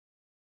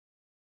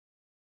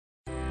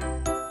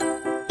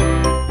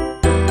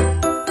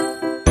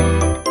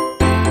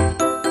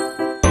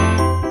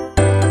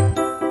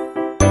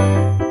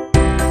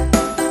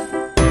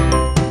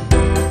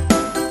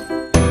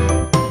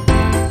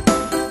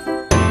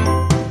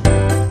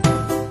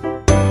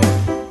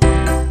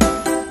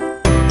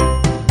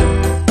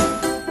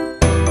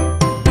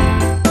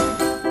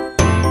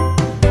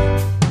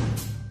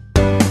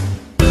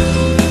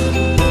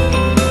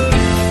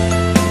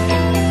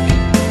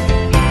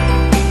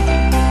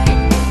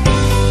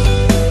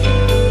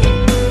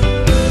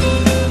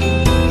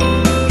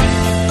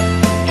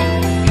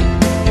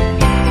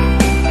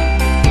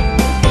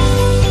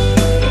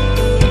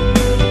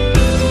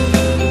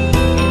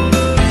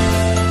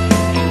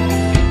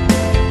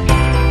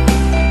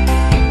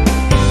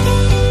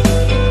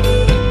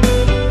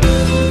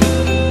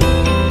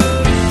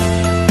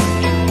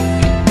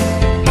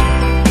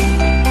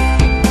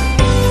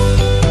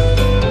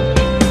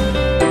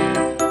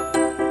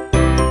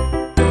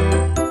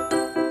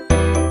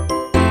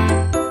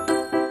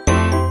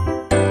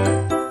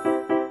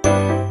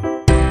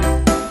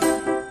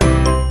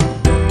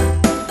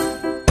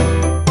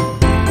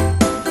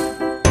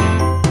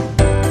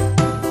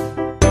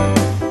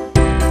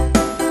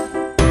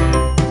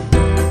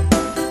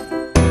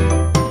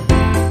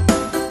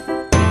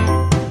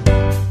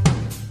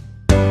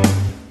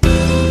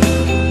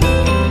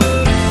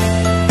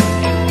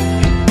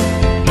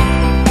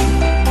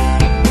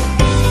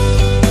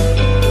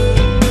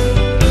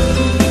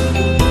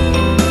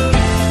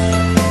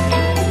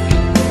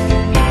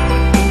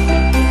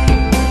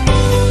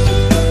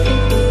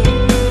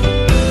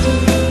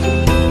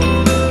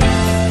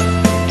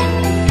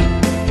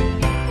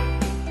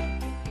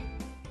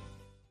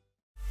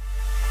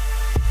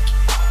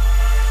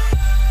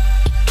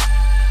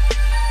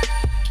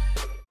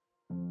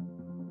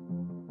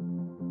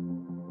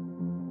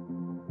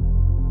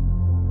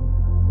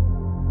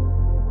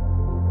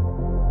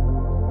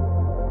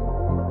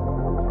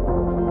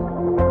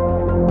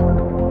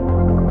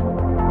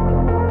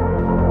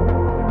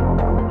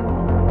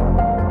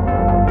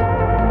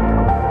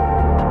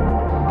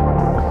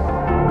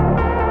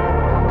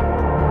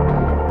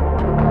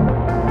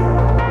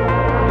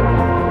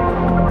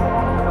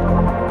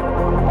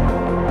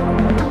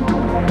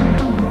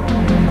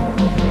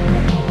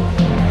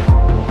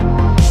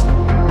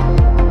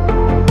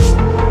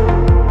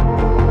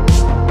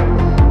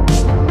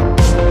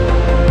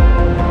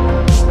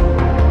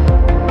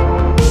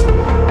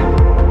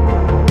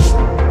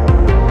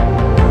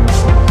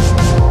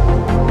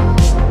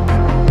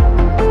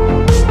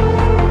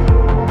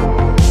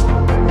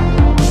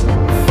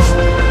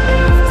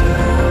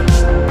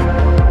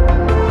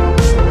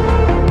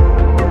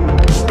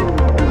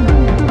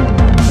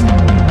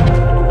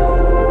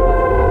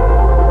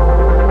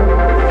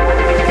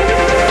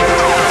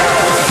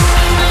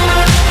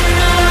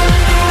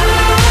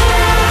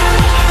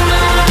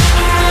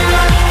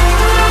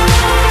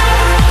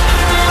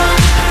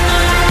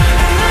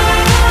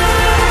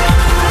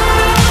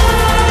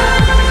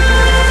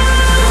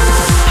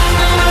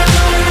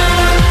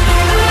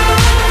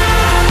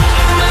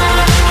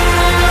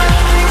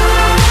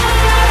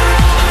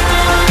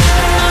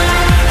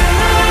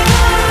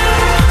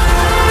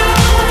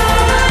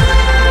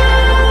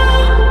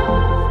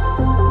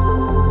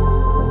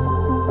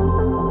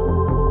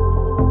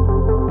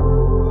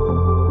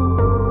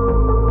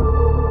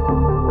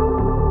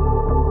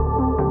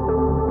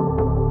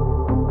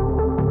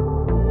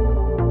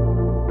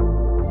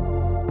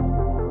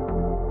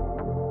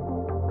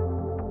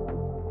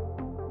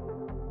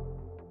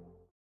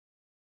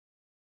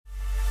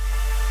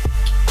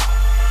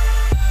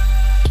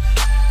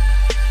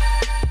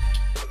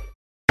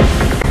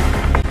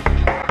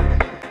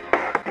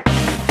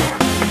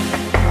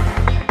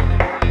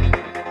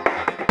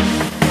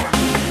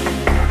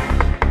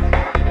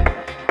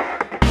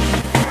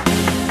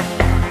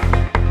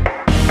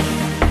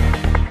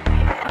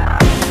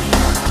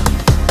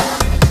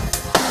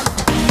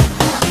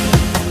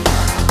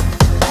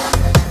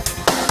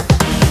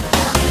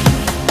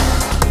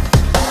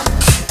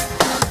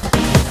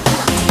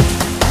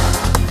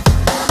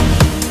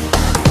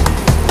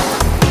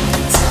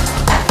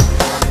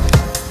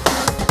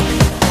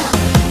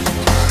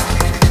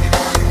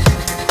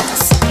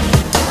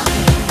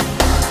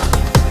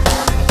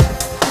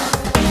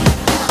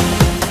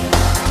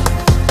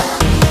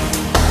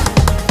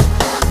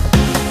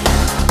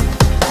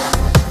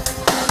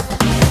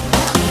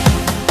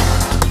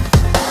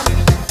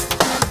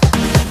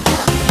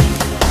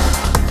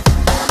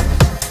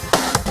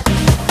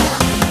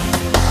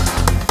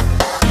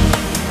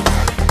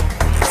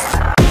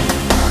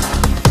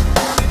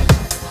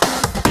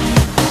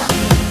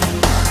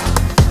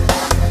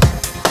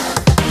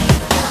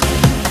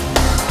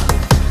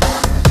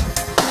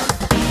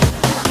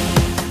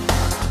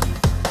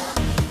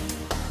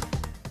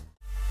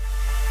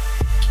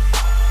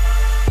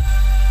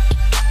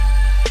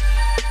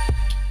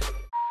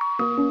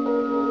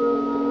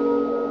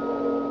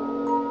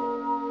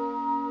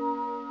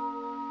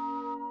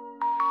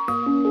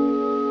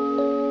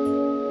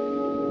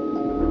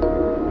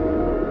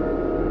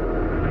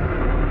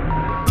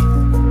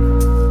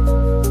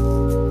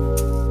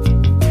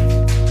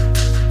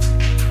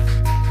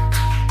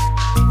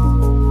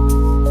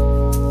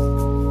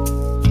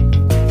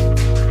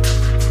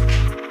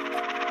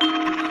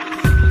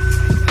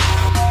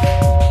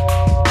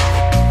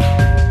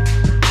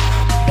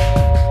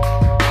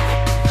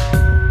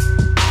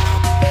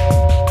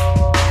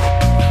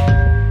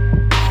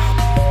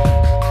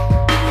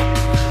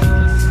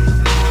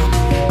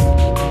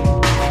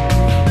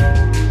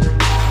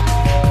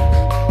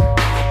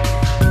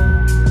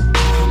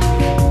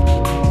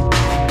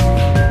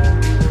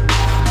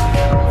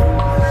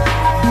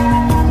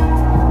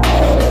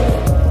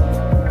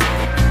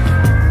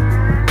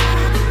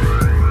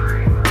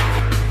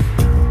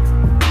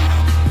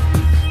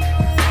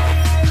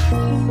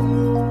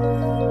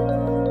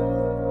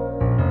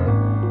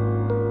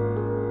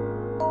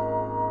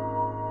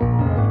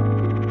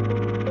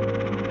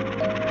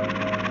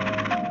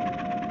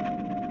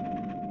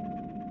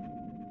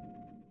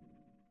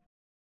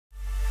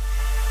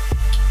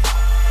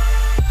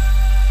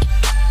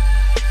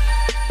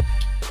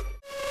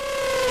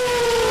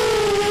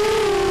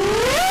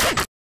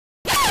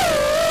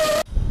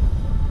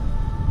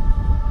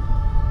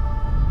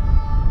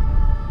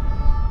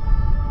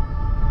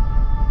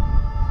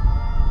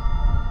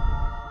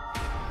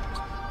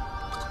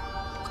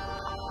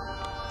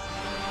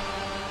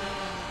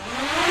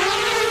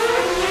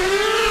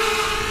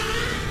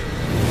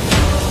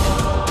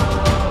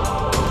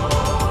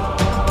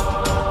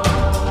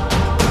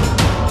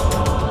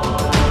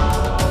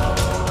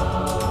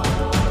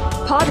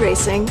pod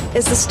racing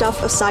is the stuff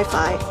of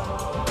sci-fi,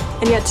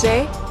 and yet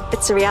today,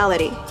 it's a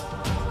reality.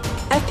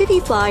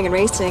 FPV flying and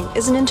racing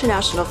is an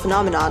international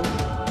phenomenon,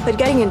 but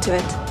getting into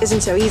it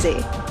isn't so easy.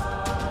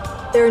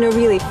 There are no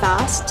really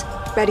fast,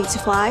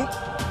 ready-to-fly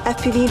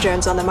FPV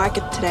drones on the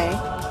market today,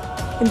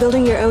 and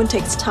building your own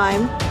takes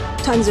time,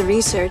 tons of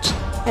research,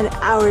 and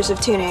hours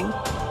of tuning.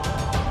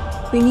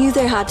 We knew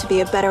there had to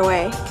be a better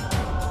way.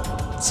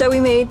 So we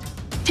made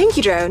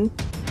Tanky Drone.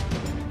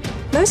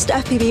 Most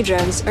FPV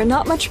drones are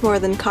not much more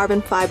than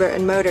carbon fiber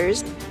and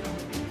motors,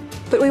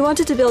 but we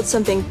wanted to build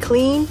something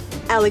clean,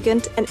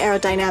 elegant, and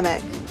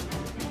aerodynamic.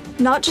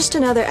 Not just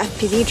another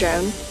FPV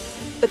drone,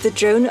 but the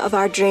drone of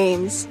our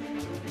dreams.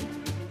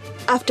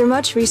 After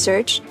much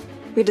research,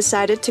 we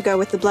decided to go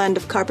with the blend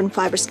of carbon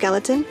fiber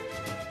skeleton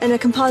and a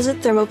composite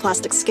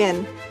thermoplastic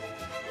skin.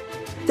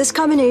 This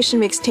combination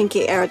makes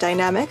Tanky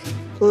aerodynamic,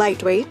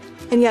 lightweight,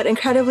 and yet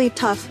incredibly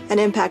tough and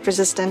impact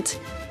resistant.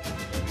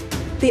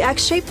 The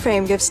X-shaped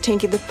frame gives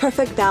Tanky the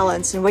perfect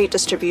balance and weight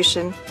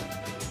distribution.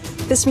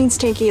 This means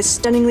Tanky is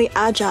stunningly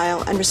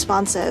agile and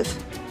responsive.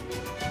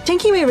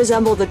 Tanky may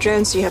resemble the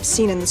drones you have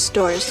seen in the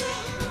stores,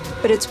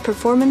 but its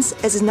performance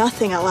is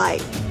nothing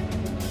alike.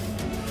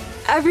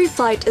 Every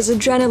flight is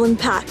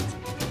adrenaline-packed.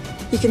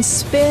 You can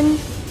spin,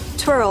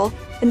 twirl,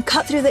 and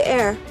cut through the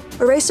air,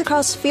 or race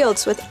across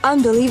fields with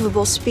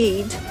unbelievable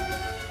speed.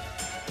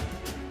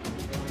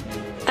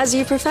 As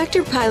you perfect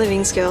your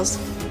piloting skills,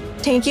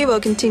 Tanky will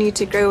continue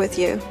to grow with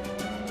you.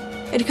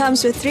 It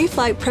comes with 3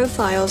 flight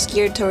profiles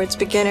geared towards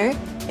beginner,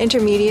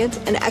 intermediate,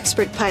 and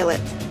expert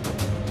pilot,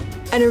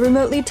 and a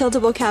remotely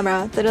tiltable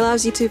camera that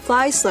allows you to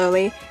fly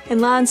slowly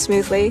and land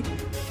smoothly,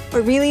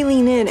 or really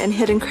lean in and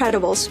hit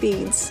incredible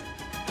speeds.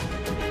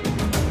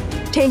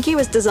 Tanky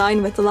was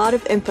designed with a lot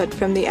of input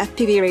from the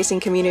FPV racing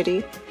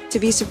community to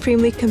be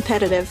supremely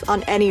competitive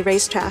on any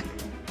racetrack.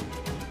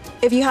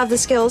 If you have the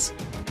skills,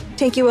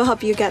 Tanky will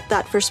help you get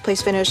that first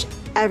place finish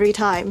every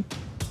time.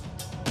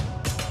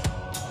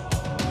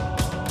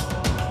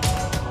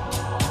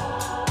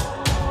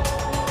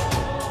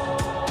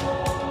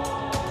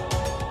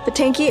 But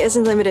Tanky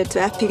isn't limited to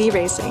FPV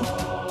racing.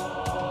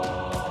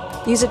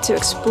 Use it to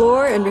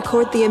explore and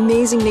record the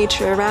amazing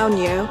nature around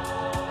you,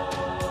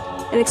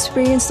 and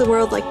experience the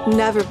world like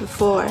never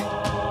before.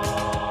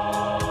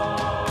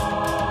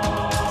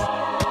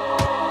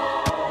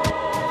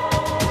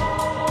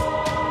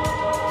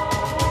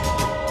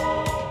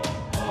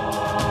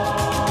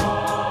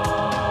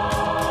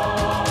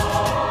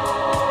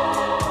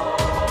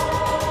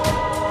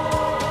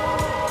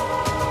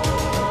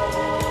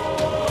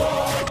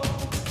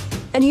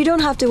 And you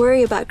don't have to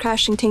worry about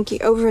crashing Tanky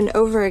over and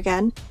over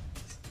again,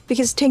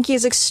 because Tanky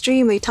is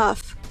extremely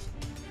tough.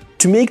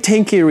 To make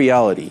Tanky a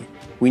reality,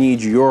 we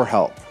need your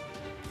help.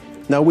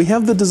 Now we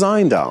have the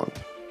design down.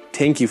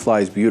 Tanky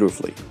flies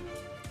beautifully.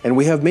 And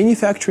we have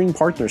manufacturing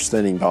partners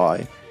standing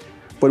by,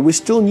 but we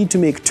still need to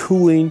make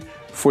tooling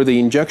for the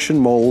injection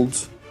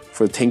molds,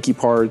 for the Tanky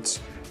parts,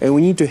 and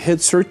we need to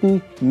hit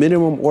certain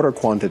minimum order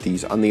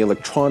quantities on the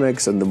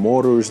electronics and the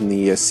motors and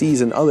the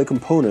ESCs and other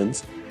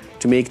components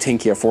to make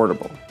Tanky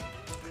affordable.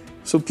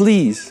 So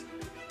please,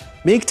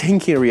 make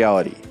Tanky a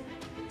reality.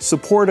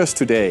 Support us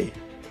today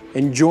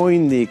and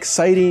join the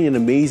exciting and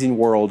amazing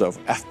world of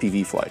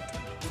FPV flight.